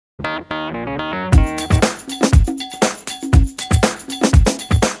For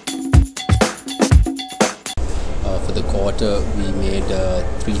the quarter, we made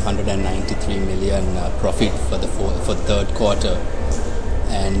 393 million profit for the third quarter,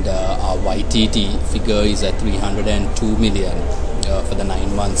 and our YTD figure is at 302 million for the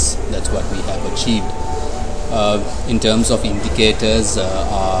 9 months. That's what we have achieved. In terms of indicators,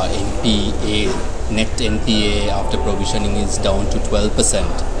 our NPA, net NPA after provisioning is down to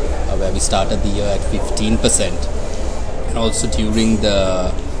 12%, where we started the year at 15%. And also during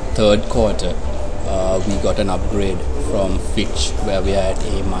the third quarter, we got an upgrade from Fitch, where we are at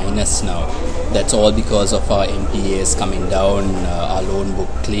A- now. That's all because of our NPAs coming down, our loan book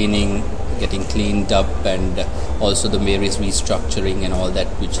getting cleaned up, and also the various restructuring and all that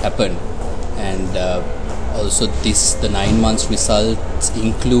which happened. And also the 9 months results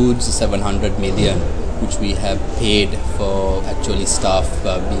includes 700 million which we have paid for actually staff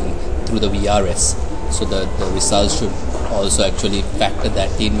being through the VRS. So the results should also actually factor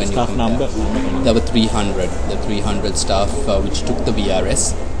that in when staff you compare. Number? There were 300 staff which took the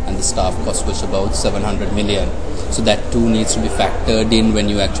VRS, and the staff cost was about 700 million. So that too needs to be factored in when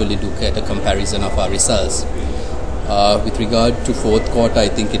you actually look at a comparison of our results. With regard to fourth quarter, I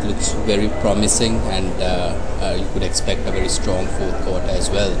think it looks very promising, and you could expect a very strong fourth quarter as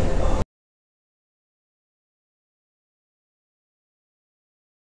well.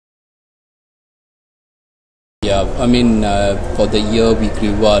 Yeah, I mean, for the year we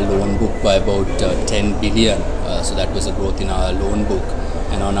grew our loan book by about 10 billion, so that was a growth in our loan book.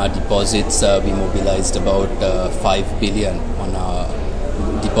 And on our deposits, we mobilized about 5 billion on our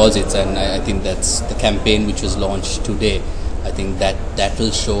deposits, and I think that's the campaign which was launched today. I think that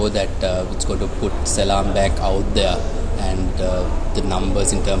will show that it's going to put Seylan Bank out there, and the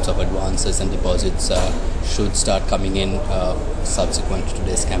numbers in terms of advances and deposits should start coming in subsequent to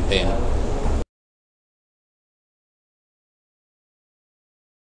today's campaign.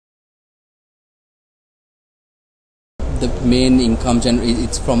 The main income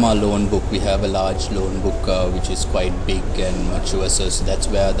it's from our loan book. We have a large loan book which is quite big and mature, so that's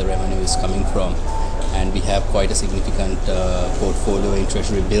where the revenue is coming from. And we have quite a significant portfolio in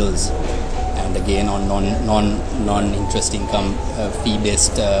treasury bills, and again on non-interest income,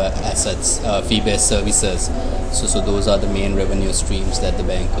 fee-based assets, fee-based services. So those are the main revenue streams that the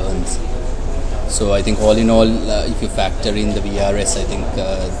bank earns. So I think all in all, if you factor in the VRS, I think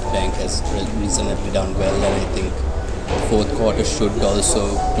the bank has reasonably done well, and I think the fourth quarter should also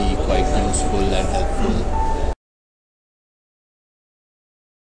be quite useful and helpful.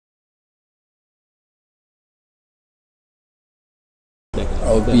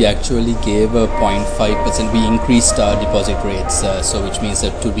 We actually gave a 0.5%. We increased our deposit rates, so which means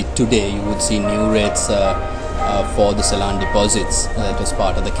that today you would see new rates for the Seylan deposits. That was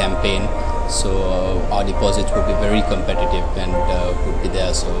part of the campaign. So our deposits would be very competitive and would be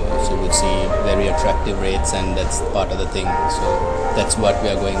there. So we'll see very attractive rates, and that's part of the thing. So that's what we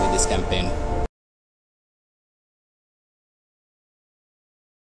are going with this campaign.